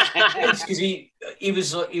 It's because he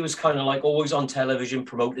was kind of like always on television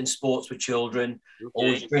promoting sports with children,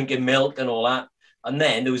 always drinking milk and all that. And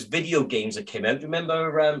then there was video games that came out.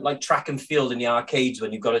 Remember, like track and field in the arcades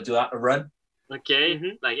when you've got to do that to run.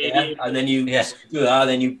 Okay, like and then you do that, and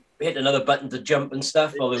then you hit another button to jump and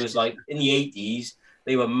stuff. Well, it was like in the 80s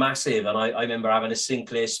they were massive, and I remember having a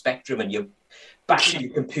Sinclair Spectrum, and you bashing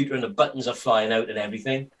your computer and the buttons are flying out and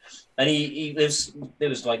everything. And there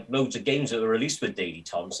was like loads of games that were released with Daley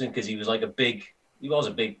Thompson, because he was a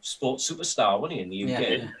big sports superstar, wasn't he, in the UK?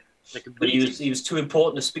 Yeah. But he was too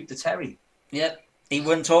important to speak to Terry. Yeah, he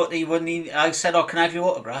wouldn't talk. I said, "Oh, can I have your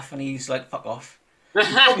autograph?" And he's like, "Fuck off." You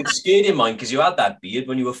fucking scared in mine because you had that beard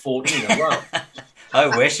when you were 14 as well. I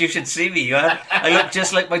wish you should see me. I look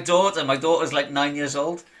just like my daughter. My daughter's like 9 years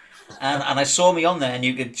old. And I saw me on there, and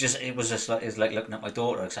it was like looking at my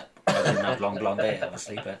daughter, except I didn't have long blonde hair,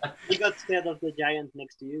 obviously. But you got scared of the giant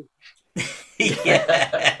next to you.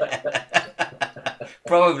 Yeah,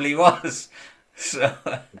 probably was. So,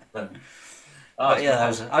 but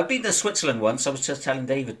yeah, I've been to Switzerland once. I was just telling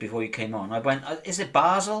David before you came on. I went. Is it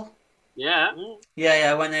Basel? Yeah.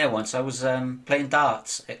 Yeah. I went there once. I was playing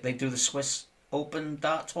darts. They do the Swiss Open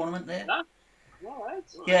dart tournament there. All right.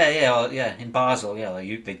 Yeah, in Basel. Yeah,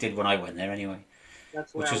 they did when I went there anyway.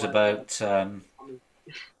 Which was about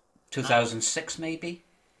 2006 maybe.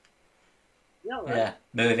 Yeah, right. Yeah,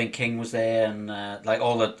 Mervyn King was there, and like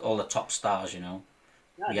all the top stars, you know.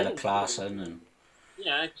 Yella Clarkson and.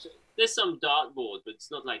 Yeah, there's some dartboard, but it's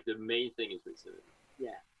not like the main thing in Switzerland.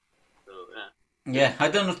 Yeah. So yeah. Yeah, I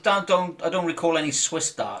don't recall any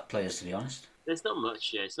Swiss dart players, to be honest. There's not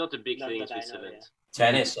much. Yeah, it's not a big thing in Switzerland.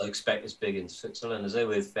 Tennis, I expect, is big in Switzerland, is it,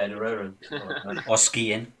 with Federer and or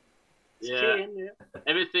skiing. Yeah.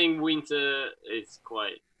 Everything winter is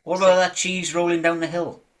quite. What about that cheese rolling down the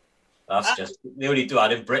hill? That's just, they only do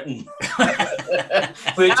that in Britain.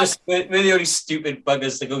 we're the only stupid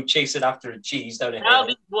buggers to go chasing after a cheese down the hill. Al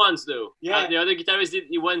did once though. Yeah. The other guitarist did.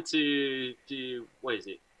 He went to what is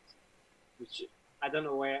it? I don't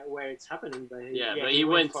know where it's happening, but but he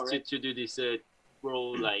went to do this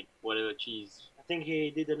roll, like whatever cheese. I think he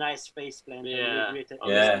did a nice face plant. Yeah.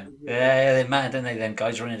 They're mad, don't they? Them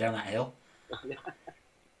guys running down that hill.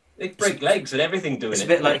 They break legs and everything doing It's it. a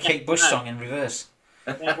bit like a Kate Bush song in reverse.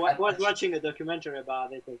 I was watching a documentary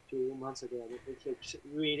about it like 2 months ago. It looks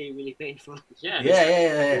really, really painful. Yeah,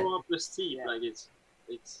 Yeah. plus teeth, Yeah. like it's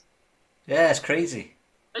Yeah, it's crazy.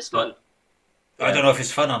 it's fun. I don't know if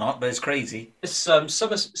it's fun or not, but it's crazy. It's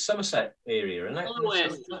Somerset area, isn't it?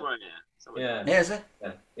 Yeah. Yeah, is it?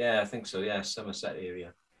 Yeah, I think so. Yeah, Somerset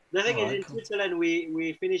area. The thing is, Alright, in cool. Switzerland,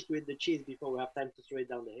 we finished with the cheese before we have time to throw it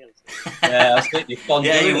down the hill. Yeah, that's it. You're fond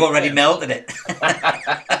Yeah, of you've it. already melted it.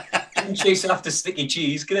 Didn't chase after sticky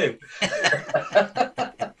cheese, can you?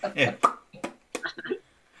 Yeah.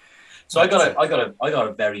 So I got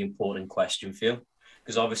a very important question for you,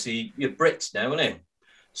 because obviously you're Brits now, aren't you?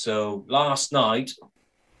 So last night,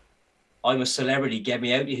 I'm a Celebrity, Get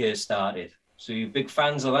Me Out of Here started. So you big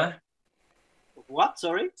fans of that? What?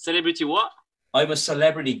 Sorry? Celebrity what? I'm a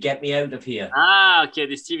Celebrity, Get Me Out of Here. Ah, okay,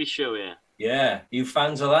 this TV show, yeah. Yeah, you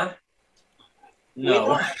fans of that? No. We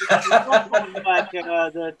don't have, like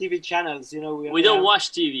the TV channels, you know. We don't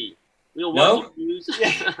watch TV. We don't No? watch the news.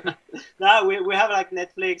 Yeah. No, we have like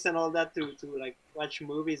Netflix and all that to like watch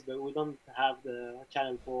movies, but we don't have the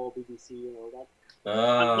Channel 4, BBC, and all that.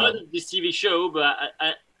 I've heard of this TV show, but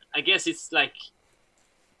I guess it's like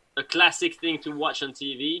a classic thing to watch on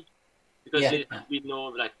TV because we know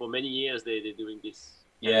like for many years they're doing this.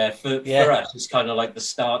 Yeah, for us, it's kind of like the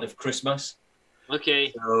start of Christmas.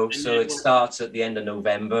 Okay. So it starts at the end of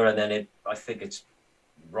November, and then I think it's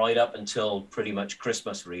right up until pretty much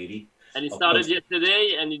Christmas, really. And it started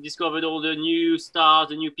yesterday, and you discovered all the new stars,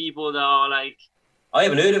 the new people that are like. I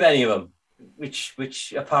haven't heard of any of them,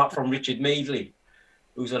 which apart from Richard Madeley,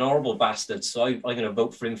 who's an horrible bastard. So I'm going to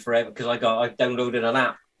vote for him forever because I downloaded an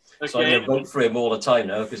app. Okay. So I'm going to vote for him all the time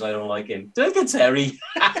now because I don't like him. Look at Terry.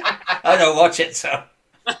 I don't watch it, so.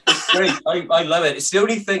 It's great. I love it. It's the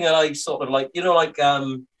only thing that I sort of like,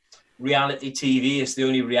 reality TV is the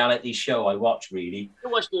only reality show I watch, really. You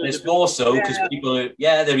watch the, It's more so because people are,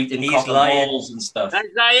 they're eating He's cotton lying. balls and stuff. That's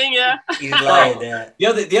lying, yeah. He's lying there.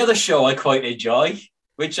 The other show I quite enjoy,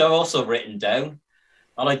 which I've also written down,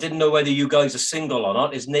 and I didn't know whether you guys are single or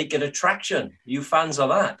not, is Naked Attraction. You fans of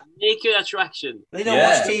that? Naked Attraction. They don't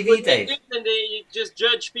watch TV, Dave. And they just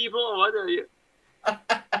judge people, or what are you?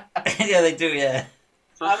 Yeah, they do, yeah.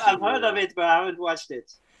 I've heard of it, but I haven't watched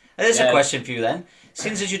it. There's a question for you then.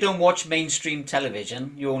 Since as you don't watch mainstream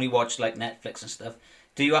television, you only watch like Netflix and stuff,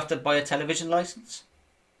 do you have to buy a television license?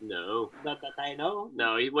 No. Not that I know.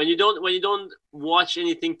 No, when you don't watch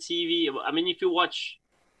anything TV, I mean, if you watch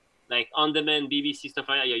like on-demand BBC stuff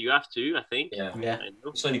like that, yeah, you have to, I think. Yeah. Yeah. I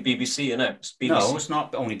know. It's only BBC, isn't it? It's BBC. No, it's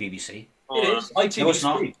not only BBC. It is. ITV No, it's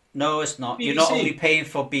not. Three. No, it's not. BBC. You're not only paying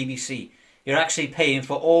for BBC. You're actually paying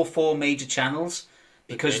for all 4 major channels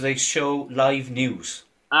because they show live news.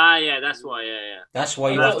 Ah, yeah, that's why, yeah. That's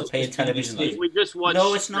why you Oh, have to it's pay a just television BBC. license. We just watch.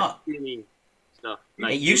 No, it's not. Streaming stuff. It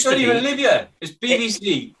Like, used You to don't even be. live here. It's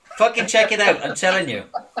BBC. Fucking check it out. I'm telling you.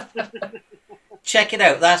 Check it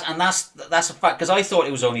out. That's a fact because I thought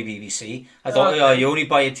it was only BBC. I thought, Okay. you only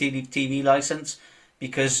buy a TV license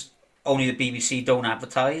because only the BBC don't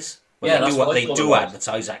advertise. Well, Yeah, they that's do. what I They thought do it was.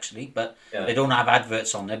 advertise actually, but Yeah. they don't have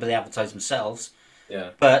adverts on there. But they advertise themselves.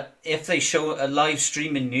 Yeah. But if they show a live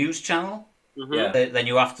streaming news channel, mhm. Yeah. then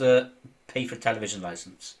you have to pay for a television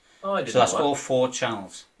license. Oh, I didn't So that's know that. all 4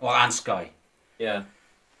 channels, and Sky. Yeah.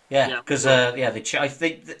 Yeah, Yeah. because I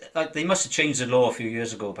think they must have changed the law a few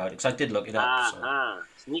years ago about it. Because I did look it up. So.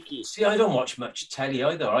 Sneaky. See, I don't watch much telly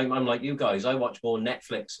either. I'm like you guys. I watch more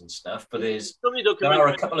Netflix and stuff. But there are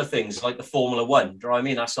a couple of things like the Formula One. Do you know what I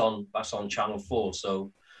mean? That's on Channel 4.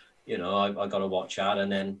 So, I got to watch that.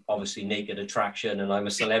 And then obviously Naked Attraction, and I'm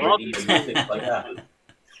a Celebrity and things like that.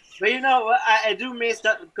 But I do miss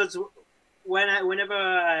that because whenever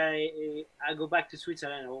I go back to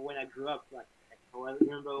Switzerland or when I grew up, like I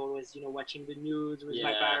remember always watching the news with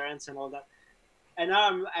my parents and all that. And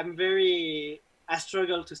now I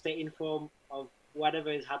struggle to stay informed of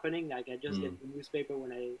whatever is happening. Like I just get the newspaper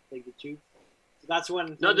when I take the tube. So that's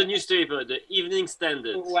one. Not the newspaper, the Evening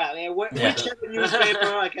Standard. Well, whichever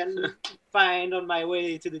newspaper I can find on my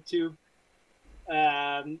way to the tube.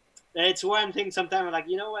 It's one thing. Sometimes I'm like,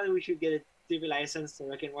 you know what, we should get a TV license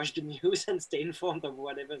so I can watch the news and stay informed of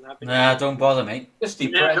whatever's happening. Nah, don't bother, mate. Just Yeah,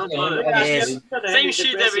 depressing. don't bother. Yes. Same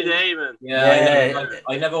shit every day, man. Yeah,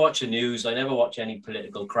 I never watch the news. I never watch any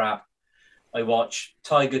political crap. I watch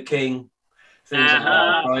Tiger King, things like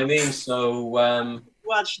that. You know what I mean? So,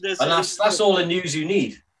 Watch this. and that's all the news you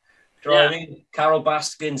need. Do you know what I mean? Carol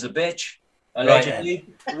Baskin's a bitch, allegedly.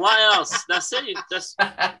 What else? That's it. That's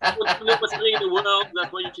what's happening in the world.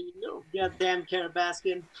 That's what you need to know. Goddamn Carol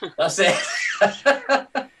Baskin. That's it.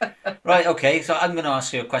 Right, okay. So I'm going to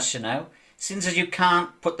ask you a question now. since as you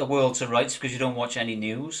can't put the world to rights because you don't watch any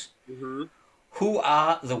news, Mm-hmm. who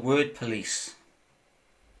are the word police?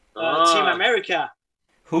 Team America.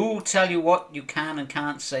 Who tell you what you can and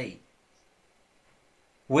can't say?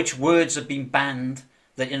 Which words have been banned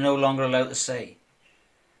that you're no longer allowed to say?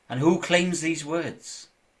 And who claims these words?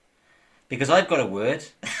 Because I've got a word.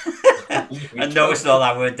 And no, it's not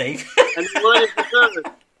that word, Dave. And the word is the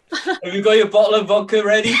third. Have you got your bottle of vodka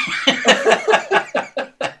ready?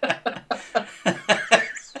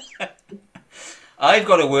 I've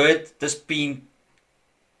got a word that's been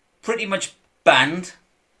pretty much banned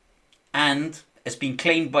and it's been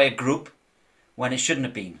claimed by a group when it shouldn't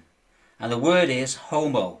have been. And the word is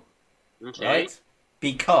homo. Okay. Right?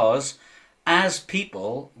 Because as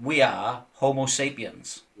people, we are homo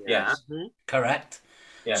sapiens. Yes. Mhm. Correct?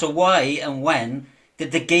 Yeah. So why and when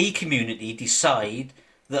did the gay community decide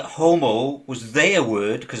that homo was their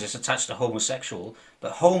word, because it's attached to homosexual,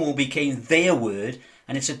 but homo became their word,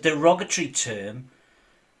 and it's a derogatory term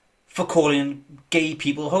for calling gay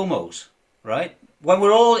people homos, right? When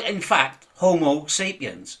we're all, in fact, homo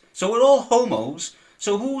sapiens. So we're all homos,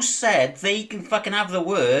 so who said they can fucking have the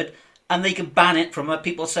word and they can ban it from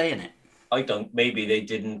people saying it? I don't. Maybe they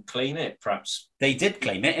didn't claim it. Perhaps. They did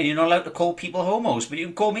claim it, and you're not allowed to call people homos, but you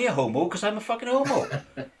can call me a homo because I'm a fucking homo.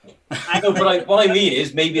 No, but what I mean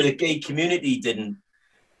is maybe the gay community didn't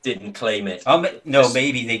claim it. No,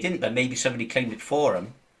 maybe they didn't, but maybe somebody claimed it for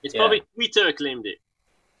them. It's Yeah. probably Twitter claimed it.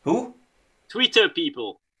 Who? Twitter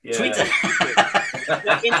people. Yeah. Twitter.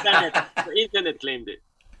 The internet claimed it.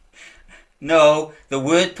 No, the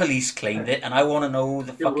word police claimed it, and I want to know who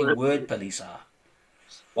the The fucking word word police are.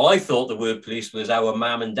 Well, I thought the word police was our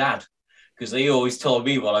mum and dad because they always told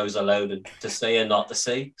me what I was allowed to say and not to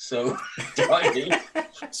say. So, do you know what I mean?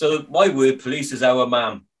 So my word police is our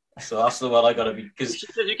mum. So that's the one I got to be. If Because she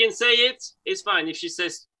says you can say it, it's fine. If she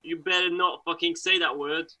says you better not fucking say that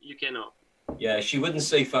word, you cannot. yeah, she wouldn't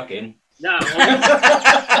say fucking. No.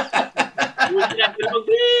 You would have to go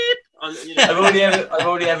beep on, you know. I've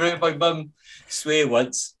only ever heard my mum swear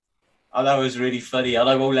once, and that was really funny. And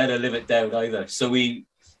I won't let her live it down either. So I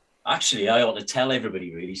ought to tell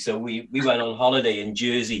everybody really. So we went on holiday in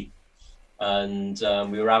Jersey, and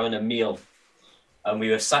we were having a meal, and we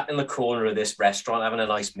were sat in the corner of this restaurant having a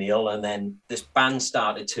nice meal, and then this band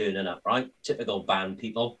started turning up. Right, typical band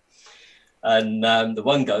people, and the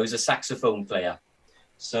one guy was a saxophone player.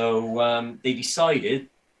 So they decided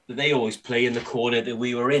that they always play in the corner that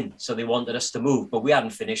we were in. So they wanted us to move, but we hadn't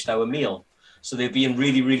finished our meal. So they're being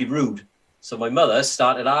really, really rude. So my mother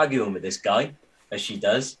started arguing with this guy, as she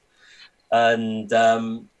does. And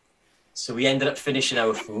so we ended up finishing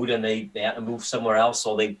our food and they had to move somewhere else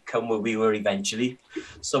or they'd come where we were eventually.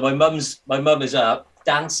 So my mum is up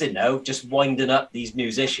dancing now, just winding up these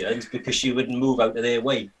musicians because she wouldn't move out of their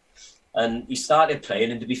way. And he started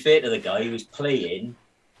playing, and to be fair to the guy, he was playing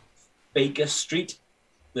Baker Street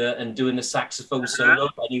and doing the saxophone solo,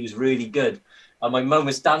 and he was really good. And my mum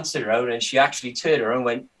was dancing around, and she actually turned around and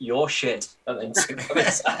went, "You're shit," and then took him and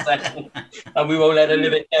sat there. And we won't let her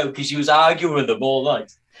live it down because she was arguing with them all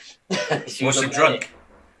night. Was she drunk?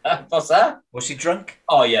 What's that? Was she drunk?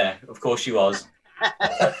 Oh yeah, of course she was.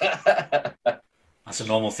 That's a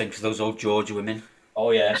normal thing for those old George women.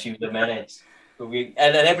 Oh yeah, she was a menace. And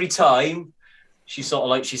then every time she sort of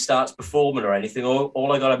like she starts performing or anything,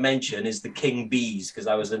 all I got to mention is the King Bees because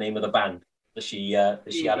that was the name of the band that she had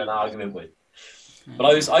an argument with. But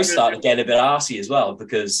I started getting a bit arsey as well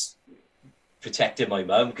because protecting my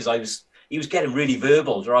mum because he was getting really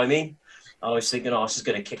verbal. Do you know what I mean? I was thinking, this is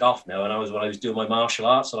going to kick off now. And when I was doing my martial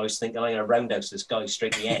arts, and I was thinking, I'm going to roundhouse this guy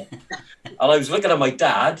straight in the head. And I was looking at my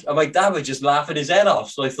dad, and my dad was just laughing his head off.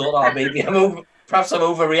 So I thought, maybe perhaps I'm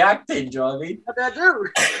overreacting. Do you know what I mean? What do I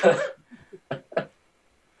do?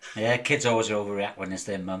 Yeah, kids always overreact when it's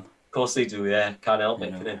their mum. Of course they do, yeah. Can't help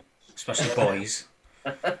it, can they? Especially boys.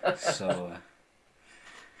 So,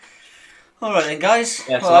 all right then, guys.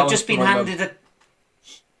 Yeah, so well, that I've was just been for my mum. handed a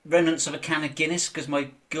remnants of a can of Guinness because my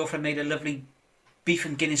girlfriend made a lovely beef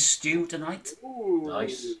and Guinness stew tonight Ooh,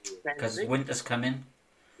 Nice. because fancy. winter's coming.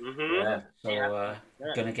 Mm-hmm. Yeah. So,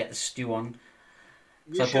 gonna get the stew on.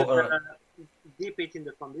 You So I should bought her dip it in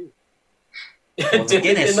the fondue. the Dip it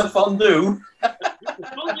Guinness. in the fondue.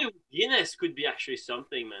 Fondue with Guinness could be actually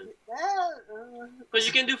something, man. Well, Because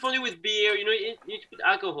you can do fondue with beer. You know, you need to put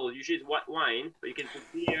alcohol. Usually it's white wine, but you can put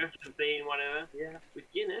beer, champagne, whatever. yeah, With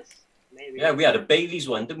Guinness, maybe. Yeah, we had a Bailey's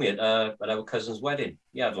one, didn't we, at our cousin's wedding?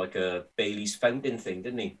 He had like a Bailey's fountain thing,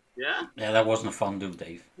 didn't he? yeah. Yeah, that wasn't a fondue,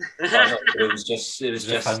 Dave. Oh, no, it was just. It was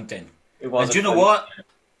a fountain. It was. And do you know what?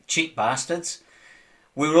 Cheap bastards.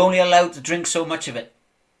 We were only allowed to drink so much of it.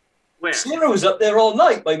 Where? Sarah was up there all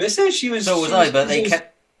night, my missus. She was. So was I, but they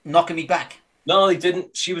kept knocking me back. No, they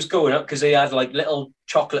didn't. She was going up because they had like little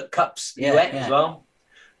chocolate cups as well.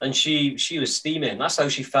 And she was steaming. That's how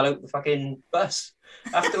she fell out the fucking bus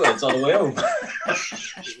afterwards on the way home.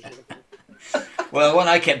 Well, when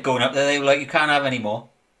I kept going up there, they were like, "You can't have any more."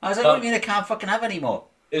 I was like, "What do you mean I can't fucking have any more?"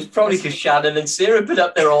 It was probably because Shannon and Sarah had been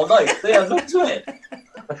up there all night. They had looked to it.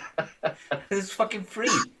 It's fucking free.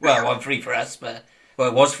 Well, it wasn't free for us, but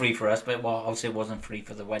it was free for us, but obviously it wasn't free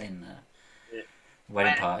for the wedding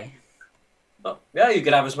party. But, yeah, you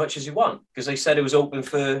could have as much as you want because they said it was open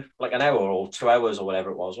for like an hour or 2 hours or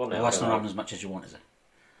whatever it was, wasn't it? Well, that's not having as much as you want, is it?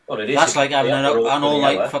 Well, it is. That's like having an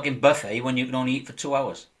all-night fucking buffet when you can only eat for 2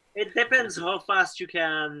 hours. It depends how fast you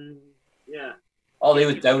can. Yeah. Oh, they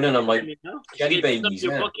were downing on like jelly If babies.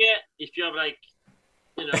 your Yeah. pocket, if you have like,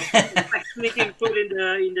 It's like sneaking food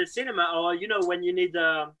in the cinema, or when you need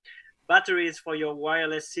batteries for your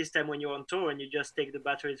wireless system when you're on tour, and you just take the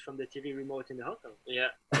batteries from the TV remote in the hotel. yeah,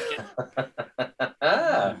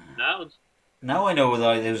 Ah, loud. Now I know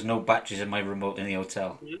why there's no batteries in my remote in the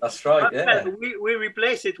hotel. that's right. Yeah. We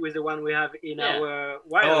replace it with the one we have in our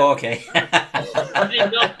wireless. Oh, okay. They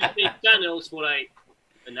don't take channels for like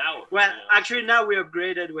an hour. Well, actually, now we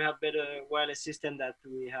upgraded. We have better wireless system that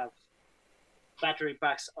we have battery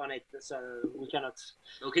packs on it, so we cannot.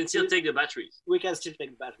 We can still take the batteries. We can still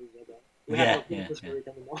take batteries. We Yeah, have no yeah, purpose for it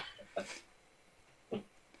anymore.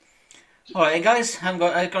 All right, guys, haven't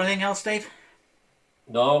got anything else, Dave?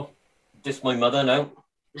 No, just my mother now.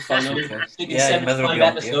 Okay. Yeah, your mother will 75 be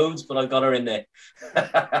on to you. episodes, but I got her in there.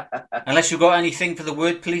 Unless you got anything for the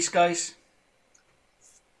word police, guys.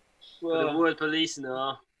 For the word police,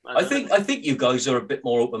 no. I think you guys are a bit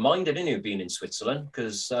more open-minded, aren't you, being in Switzerland?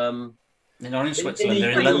 Because They're not in Switzerland,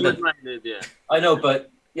 they're in Pretty London. open-minded, yeah. I know, but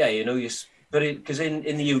yeah, because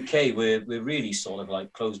in the UK we're really sort of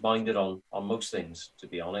like closed-minded on most things. To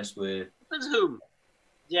be honest, Depends whom.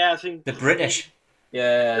 Yeah, I think The British.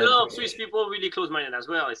 yeah. A lot of Swiss people really close-minded as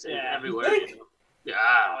well. It's everywhere. Really? You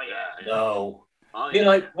know? Yeah. No. Oh, You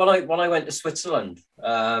yeah. know, when I went to Switzerland,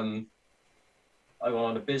 I went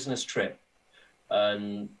on a business trip,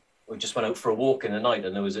 and we just went out for a walk in the night,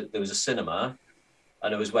 and there was a cinema,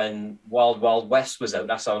 and it was when Wild Wild West was out.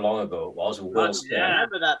 That's how long ago it was. With Will Smith. I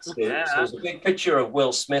remember that. So there's a big picture of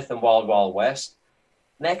Will Smith and Wild Wild West.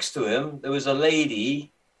 Next to him, there was a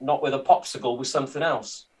lady, not with a popsicle, with something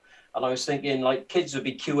else. And I was thinking, like, kids would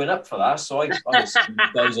be queuing up for that. So I was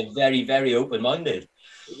guys are very, very open-minded.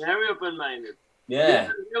 Very open-minded. Yeah.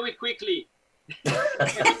 Very quickly.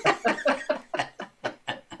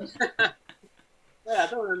 Yeah, I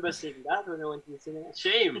don't remember seeing that when I went to the cinema.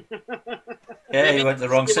 Shame. Yeah, you went to the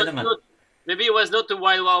wrong Maybe it was cinema. maybe it was not the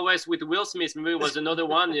Wild Wild West with Will Smith. Maybe it was another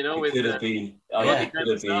one, It with could have been. Yeah. It kind could of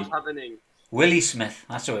have been. stuff happening. Willie Smith,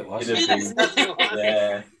 that's who it was. Could have been.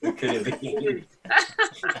 Yeah, it could have been.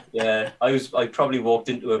 Yeah, I probably walked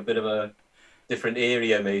into a bit of a different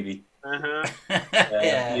area, maybe. Uh-huh.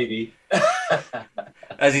 Yeah. Maybe.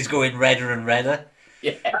 As he's going redder and redder.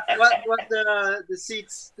 Yeah. What the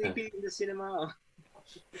seats sleepy in the cinema?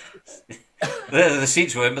 The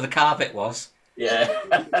seats weren't, but the carpet was. Yeah.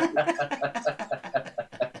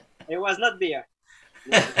 It was not beer.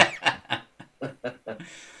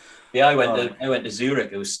 Yeah, I went to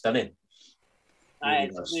Zurich. It was stunning. Really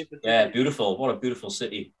It's nice. beautiful. Yeah, beautiful. What a beautiful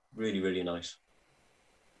city. Really, really nice.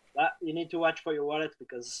 But you need to watch for your wallet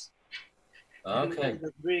because Okay.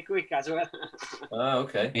 it's really quick as well.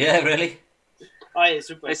 Okay. Yeah, really? Oh, yeah,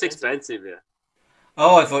 super. It's expensive, yeah.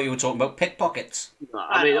 Oh, I thought you were talking about pickpockets. No,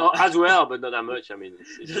 I mean, as well, but not that much. I mean,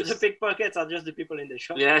 it's The just, pickpockets are just the people in the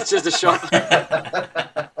shop. yeah, it's just a shop.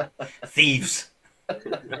 Thieves.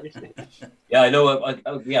 Yeah, I know.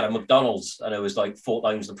 We had a McDonald's, and it was like 4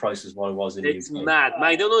 times the price as what it was in It's the UK. mad.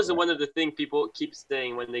 McDonald's is one of the things people keep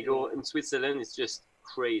saying when they go in Switzerland. It's just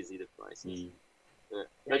crazy, the prices. Mm. Yeah.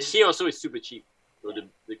 But here also it's super cheap. So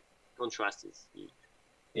the contrast is huge.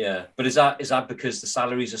 Yeah, but is that because the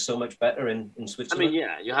salaries are so much better in I Switzerland? mean,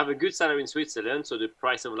 yeah, you have a good salary in Switzerland, so the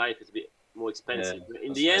price of life is a bit more expensive. Yeah, But in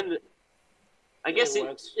that's the right. end, I guess It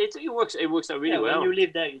it works. It works out really Yeah, well. when you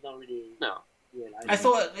live there, you don't really No, realize. I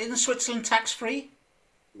thought in Switzerland tax free.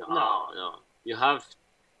 no. You have,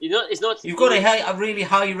 it's not. You've got a really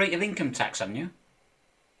high rate of income tax, haven't you?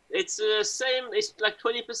 It's the same. It's like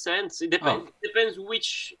 20%. It depends. Oh. Depends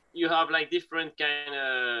which you have, like different kind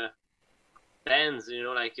of bands.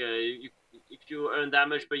 Like if you earn that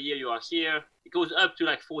much per year, you are here. It goes up to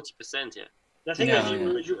like 40%. Yeah. The thing Yeah,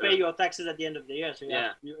 is, you pay your taxes at the end of the year, so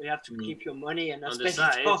you have to Mm. keep your money and not On the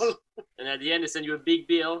spend it sides. all. And at the end, they send you a big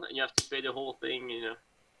bill, and you have to pay the whole thing.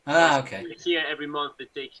 Ah, okay. Here every month they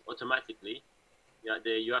take automatically. Yeah,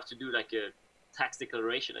 you have to do like a tax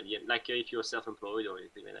declaration at the end, like if you're self-employed or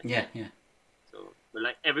anything like that. Yeah, yeah, So, but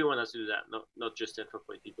like everyone has to do that, not just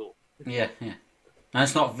self-employed people. yeah, yeah. And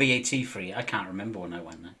it's not VAT free. I can't remember when I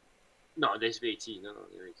went there. No, there's VAT. No,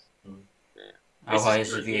 there is. Yeah. How This high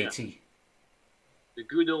is is the good, VAT? The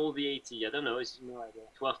good old VAT. I don't know. It's No idea.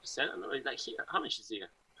 12%. I don't know. Like here, how much is here?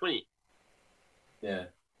 20. Yeah.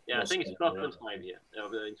 Yeah, I Must think it's be, 12.5 here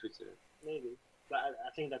in Switzerland. Maybe. But I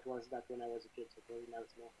think that was that when I was a kid, so probably now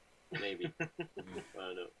it's more. Maybe. I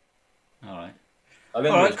don't know. All right. I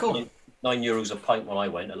remember All right, it was cool. €9 a pint when I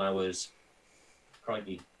went, and I was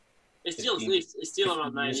crikey. It's still 15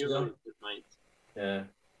 around 9 years ago. euros a pint. Yeah.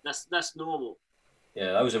 That's normal.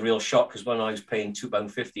 Yeah, that was a real shock because when I was paying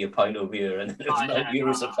 £2.50 a pint over here and it was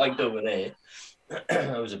 €9 a pint over there,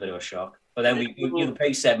 that was a bit of a shock. But then you can pay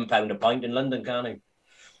 £7 a pint in London, can't you?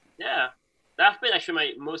 Yeah, that's been actually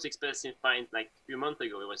my most expensive pint. Like a few months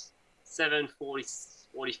ago, it was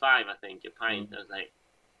 $7.45, I think, a pint. I was like,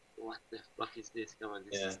 what the fuck is this? Come on,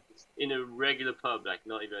 this is in a regular pub, like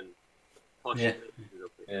not even posh. Yeah.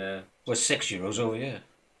 Yeah. Well, €6 over here.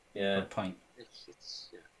 Yeah. For a pint. It's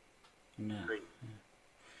No. great.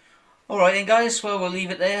 All right, then, guys. Well, we'll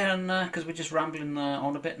leave it there, and because we're just rambling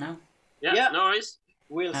on a bit now. Yeah, no worries.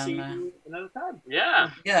 We'll see And, you another time.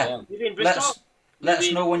 Yeah, Yeah. Maybe in Let Bristol.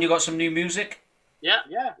 us know when you got some new music. yeah.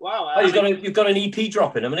 Yeah. Wow. Oh, you've got an EP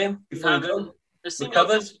dropping, haven't you? Before you go? The single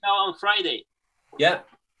covered? comes out on Friday. Yeah,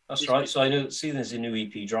 that's This right. week. So I see there's a new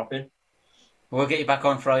EP dropping. We'll get you back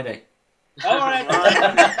on Friday. All right.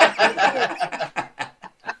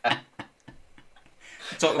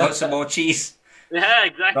 Talk about some more cheese. Yeah,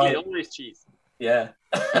 exactly. Right. Always cheese. Yeah.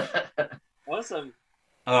 Awesome.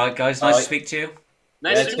 All right, guys. All Nice right. to speak to you.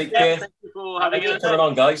 Nice Yeah, to take meet you. care. Thank you for having Thanks us. for coming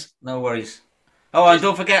on, guys. No worries. Oh, and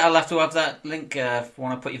don't forget, I'll have to have that link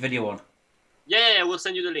when I put your video on. Yeah, we'll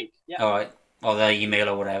send you the link. Yeah. All right. Or the email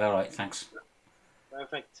or whatever. All right. Thanks.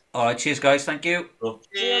 Perfect. All right. Cheers, guys. Thank you.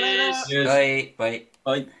 See you later. Cheers. Cheers. Bye.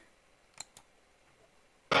 Bye.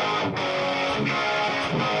 Bye.